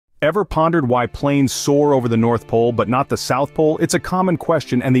Ever pondered why planes soar over the North Pole but not the South Pole? It's a common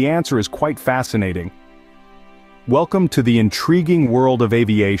question, and the answer is quite fascinating. Welcome to the intriguing world of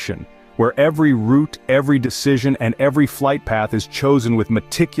aviation, where every route, every decision, and every flight path is chosen with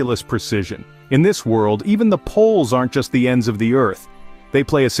meticulous precision. In this world, even the poles aren't just the ends of the Earth. They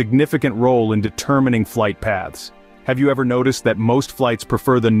play a significant role in determining flight paths. Have you ever noticed that most flights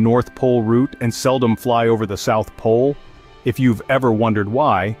prefer the North Pole route and seldom fly over the South Pole? If you've ever wondered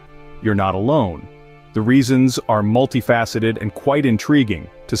why, you're not alone. The reasons are multifaceted and quite intriguing,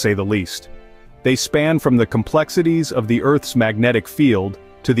 to say the least. They span from the complexities of the Earth's magnetic field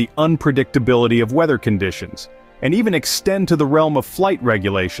to the unpredictability of weather conditions, and even extend to the realm of flight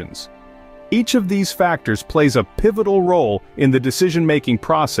regulations. Each of these factors plays a pivotal role in the decision-making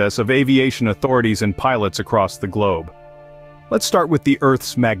process of aviation authorities and pilots across the globe. Let's start with the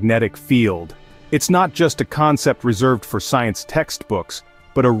Earth's magnetic field. It's not just a concept reserved for science textbooks,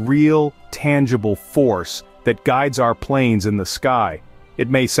 but a real, tangible force that guides our planes in the sky. It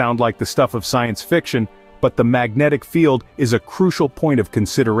may sound like the stuff of science fiction, but the magnetic field is a crucial point of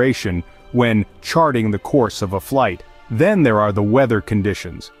consideration when charting the course of a flight. Then there are the weather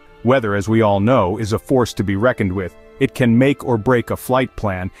conditions. Weather, as we all know, is a force to be reckoned with. It can make or break a flight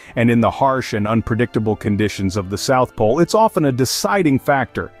plan, and in the harsh and unpredictable conditions of the South Pole, it's often a deciding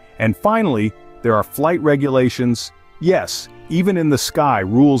factor. And finally, there are flight regulations. Yes, even in the sky,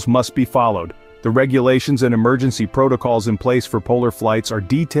 rules must be followed. The regulations and emergency protocols in place for polar flights are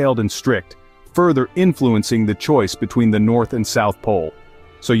detailed and strict, further influencing the choice between the North and South Pole.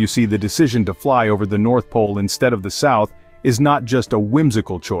 So you see, the decision to fly over the North Pole instead of the South is not just a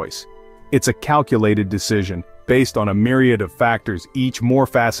whimsical choice. It's a calculated decision, based on a myriad of factors, each more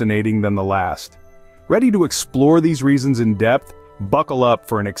fascinating than the last. Ready to explore these reasons in depth? Buckle up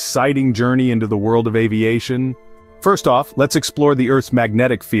for an exciting journey into the world of aviation. First off, let's explore the Earth's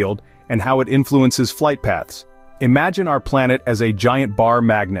magnetic field and how it influences flight paths. Imagine our planet as a giant bar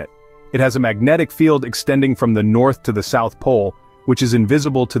magnet. It has a magnetic field extending from the North to the South Pole, which is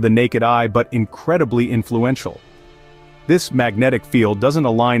invisible to the naked eye but incredibly influential. This magnetic field doesn't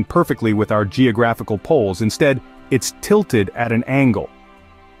align perfectly with our geographical poles. Instead, it's tilted at an angle.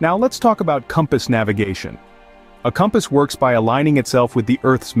 Now let's talk about compass navigation. A compass works by aligning itself with the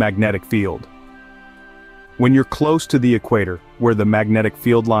Earth's magnetic field. When you're close to the equator, where the magnetic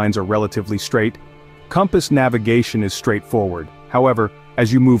field lines are relatively straight, compass navigation is straightforward. However,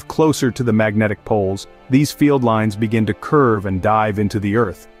 as you move closer to the magnetic poles, these field lines begin to curve and dive into the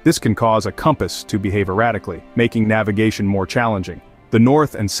Earth. This can cause a compass to behave erratically, making navigation more challenging. The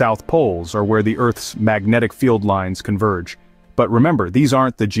North and South Poles are where the Earth's magnetic field lines converge. But remember, these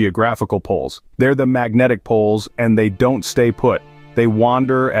aren't the geographical poles. They're the magnetic poles, and they don't stay put. They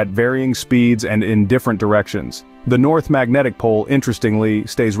wander at varying speeds and in different directions. The North Magnetic Pole, interestingly,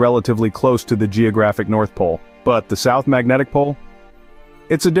 stays relatively close to the geographic North Pole. But the South Magnetic Pole?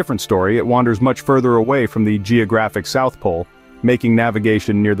 It's a different story. It wanders much further away from the geographic South Pole, making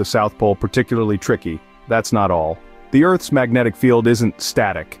navigation near the South Pole particularly tricky. That's not all. The Earth's magnetic field isn't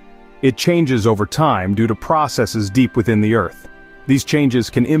static. It changes over time due to processes deep within the Earth. These changes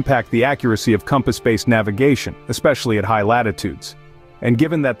can impact the accuracy of compass-based navigation, especially at high latitudes. And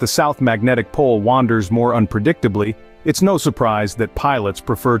given that the South Magnetic Pole wanders more unpredictably, it's no surprise that pilots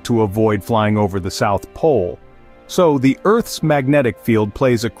prefer to avoid flying over the South Pole. So the Earth's magnetic field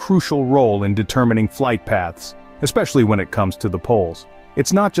plays a crucial role in determining flight paths, especially when it comes to the poles.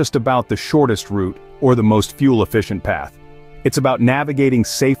 It's not just about the shortest route or the most fuel-efficient path. It's about navigating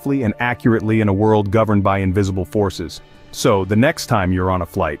safely and accurately in a world governed by invisible forces. So the next time you're on a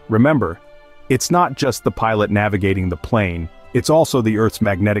flight, remember, it's not just the pilot navigating the plane, it's also the Earth's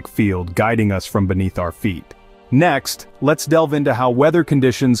magnetic field guiding us from beneath our feet. Next, let's delve into how weather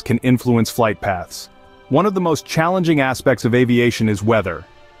conditions can influence flight paths. One of the most challenging aspects of aviation is weather.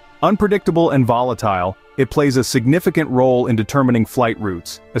 Unpredictable and volatile, it plays a significant role in determining flight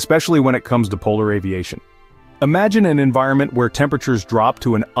routes, especially when it comes to polar aviation. Imagine an environment where temperatures drop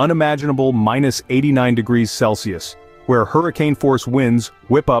to an unimaginable -89 degrees Celsius, where hurricane-force winds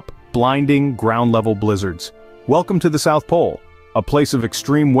whip up blinding ground-level blizzards. Welcome to the South Pole, a place of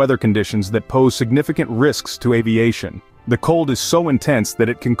extreme weather conditions that pose significant risks to aviation. The cold is so intense that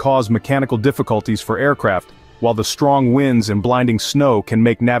it can cause mechanical difficulties for aircraft, while the strong winds and blinding snow can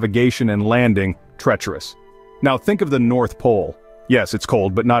make navigation and landing treacherous. Now think of the North Pole. Yes, it's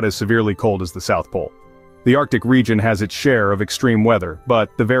cold, but not as severely cold as the South Pole. The Arctic region has its share of extreme weather,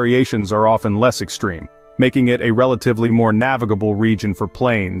 but the variations are often less extreme, making it a relatively more navigable region for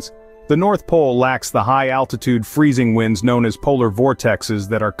planes. The North Pole lacks the high-altitude freezing winds known as polar vortexes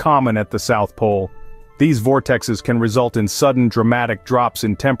that are common at the South Pole. These vortexes can result in sudden dramatic drops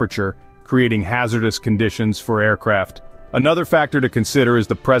in temperature, creating hazardous conditions for aircraft. Another factor to consider is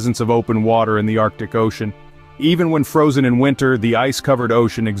the presence of open water in the Arctic Ocean. Even when frozen in winter, the ice-covered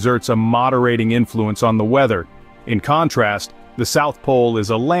ocean exerts a moderating influence on the weather. In contrast, the South Pole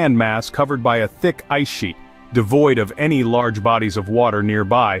is a landmass covered by a thick ice sheet, devoid of any large bodies of water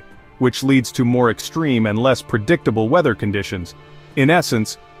nearby, which leads to more extreme and less predictable weather conditions. In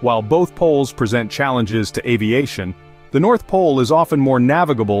essence, while both poles present challenges to aviation, the North Pole is often more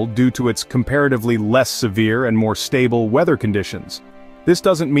navigable due to its comparatively less severe and more stable weather conditions. This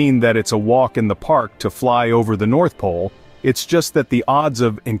doesn't mean that it's a walk in the park to fly over the North Pole, it's just that the odds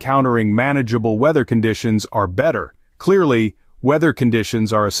of encountering manageable weather conditions are better. Clearly, weather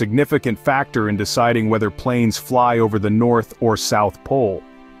conditions are a significant factor in deciding whether planes fly over the North or South Pole.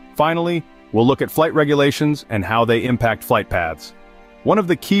 Finally, we'll look at flight regulations and how they impact flight paths. One of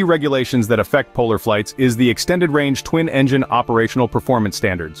the key regulations that affect polar flights is the Extended Range Twin-Engine Operational Performance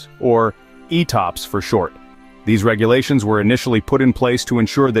Standards, or ETOPS for short. These regulations were initially put in place to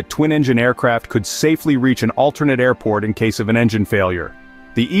ensure that twin-engine aircraft could safely reach an alternate airport in case of an engine failure.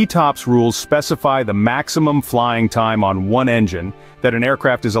 The ETOPS rules specify the maximum flying time on one engine that an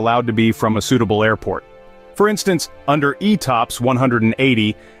aircraft is allowed to be from a suitable airport. For instance, under ETOPS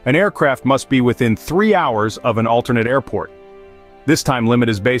 180, an aircraft must be within 3 hours of an alternate airport. This time limit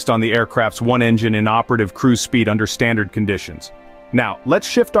is based on the aircraft's one engine in operative cruise speed under standard conditions. Now, let's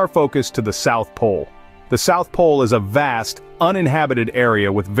shift our focus to the South Pole. The South Pole is a vast, uninhabited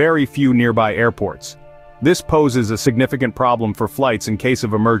area with very few nearby airports. This poses a significant problem for flights in case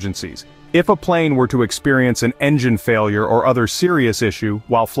of emergencies. If a plane were to experience an engine failure or other serious issue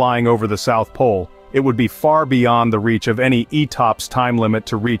while flying over the South Pole, it would be far beyond the reach of any ETOPS time limit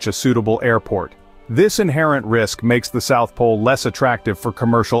to reach a suitable airport. This inherent risk makes the South Pole less attractive for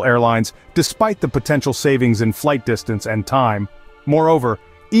commercial airlines, despite the potential savings in flight distance and time. Moreover,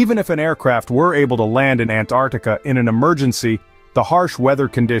 even if an aircraft were able to land in Antarctica in an emergency, the harsh weather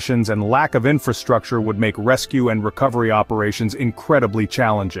conditions and lack of infrastructure would make rescue and recovery operations incredibly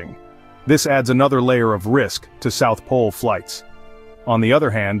challenging. This adds another layer of risk to South Pole flights. On the other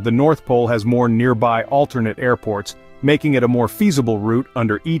hand, the North Pole has more nearby alternate airports, making it a more feasible route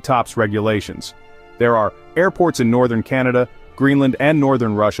under ETOPS regulations. There are airports in northern Canada, Greenland, and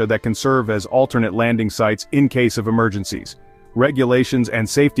northern Russia that can serve as alternate landing sites in case of emergencies. Regulations and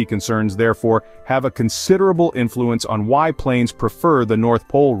safety concerns therefore have a considerable influence on why planes prefer the North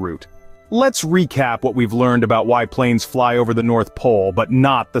Pole route. Let's recap what we've learned about why planes fly over the North Pole but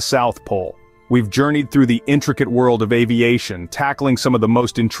not the South Pole. We've journeyed through the intricate world of aviation, tackling some of the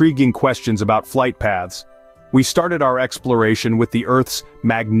most intriguing questions about flight paths. We started our exploration with the Earth's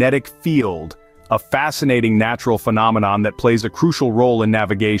magnetic field, a fascinating natural phenomenon that plays a crucial role in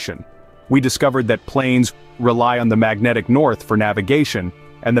navigation. We discovered that planes rely on the magnetic north for navigation,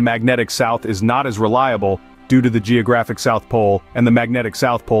 and the magnetic south is not as reliable due to the geographic South Pole and the magnetic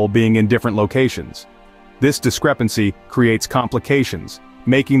South Pole being in different locations. This discrepancy creates complications,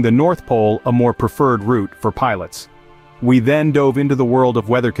 making the North Pole a more preferred route for pilots. We then dove into the world of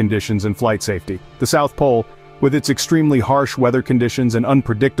weather conditions and flight safety. The South Pole, with its extremely harsh weather conditions and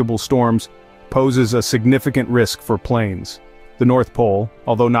unpredictable storms, poses a significant risk for planes. The North Pole,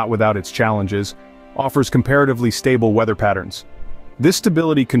 although not without its challenges, offers comparatively stable weather patterns. This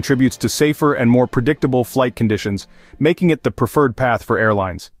stability contributes to safer and more predictable flight conditions, making it the preferred path for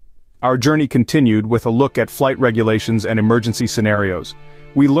airlines. Our journey continued with a look at flight regulations and emergency scenarios.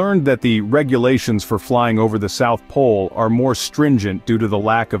 We learned that the regulations for flying over the South Pole are more stringent due to the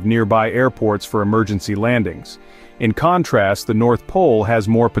lack of nearby airports for emergency landings. In contrast, the North Pole has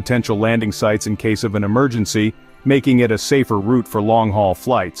more potential landing sites in case of an emergency, making it a safer route for long-haul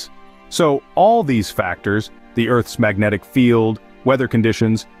flights. So, all these factors, the Earth's magnetic field, weather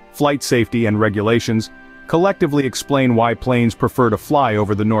conditions, flight safety and regulations, collectively explain why planes prefer to fly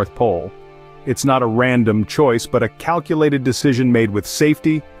over the North Pole. It's not a random choice but a calculated decision made with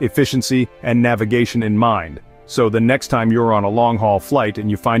safety, efficiency, and navigation in mind. So the next time you're on a long-haul flight and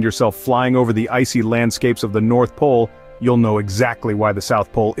you find yourself flying over the icy landscapes of the North Pole, you'll know exactly why the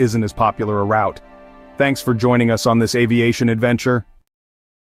South Pole isn't as popular a route. Thanks for joining us on this aviation adventure.